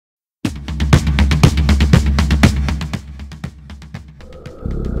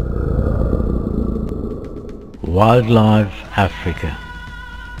Wildlife Africa,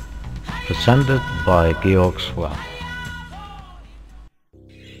 presented by Georg Swell.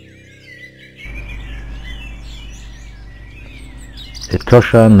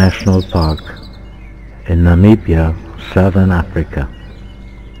 Etosha National Park in Namibia, Southern Africa.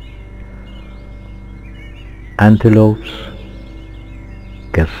 Antelopes,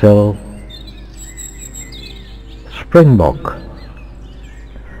 gazelle, springbok,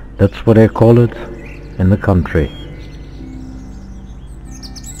 that's what they call it in the country.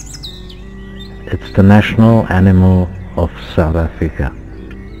 It's the national animal of South Africa.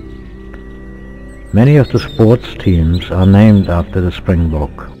 Many of the sports teams are named after the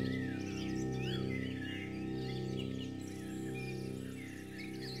springbok.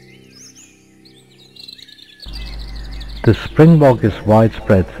 The springbok is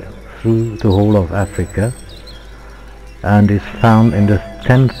widespread through the whole of Africa and is found in the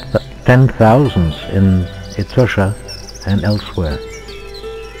 10,000s in Etosha and elsewhere.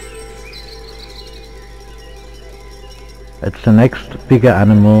 It's the next bigger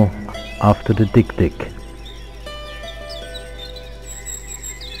animal after the dik-dik.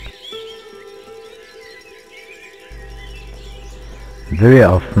 Very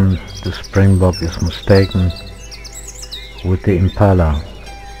often the springbok is mistaken with the impala.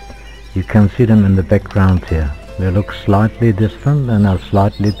 You can see them in the background here. They look slightly different and are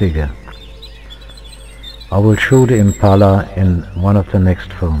slightly bigger. I will show the impala in one of the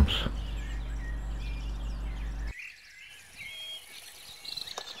next films.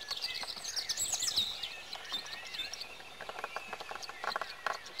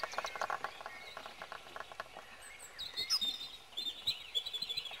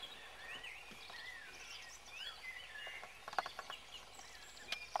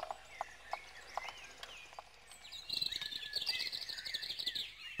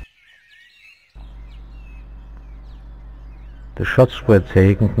 The shots were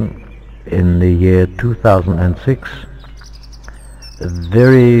taken in the year 2006, a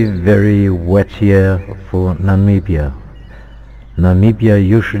very wet year for Namibia. Namibia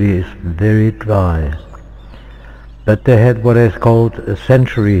usually is very dry, but they had what is called a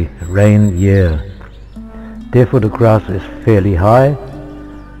century rain year. Therefore the grass is fairly high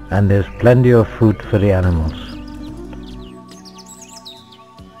and there's plenty of food for the animals.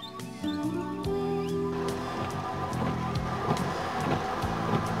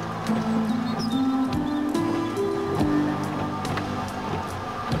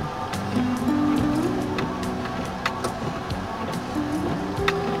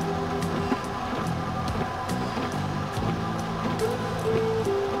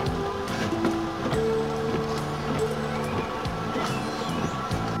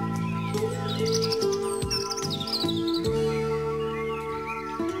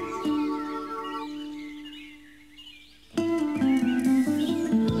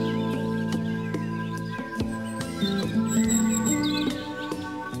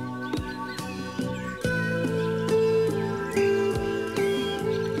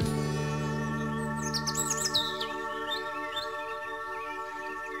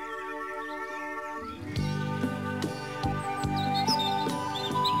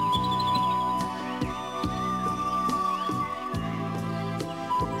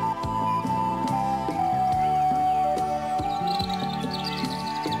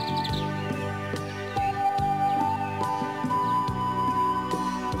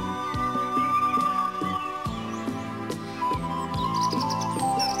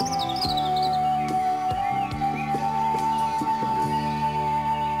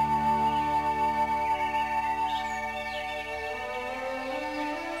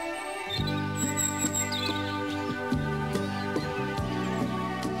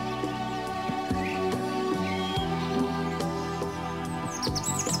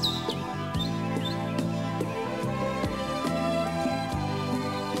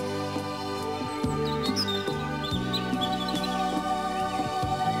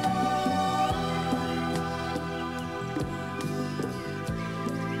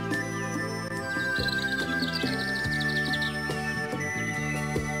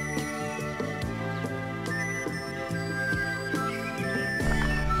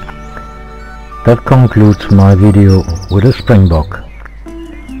 That concludes my video with a springbok.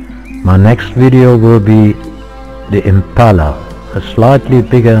 My next video will be the impala, a slightly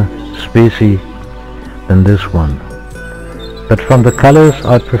bigger species than this one. But from the colors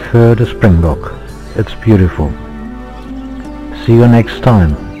I prefer the springbok. It's beautiful. See you next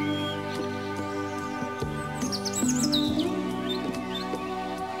time.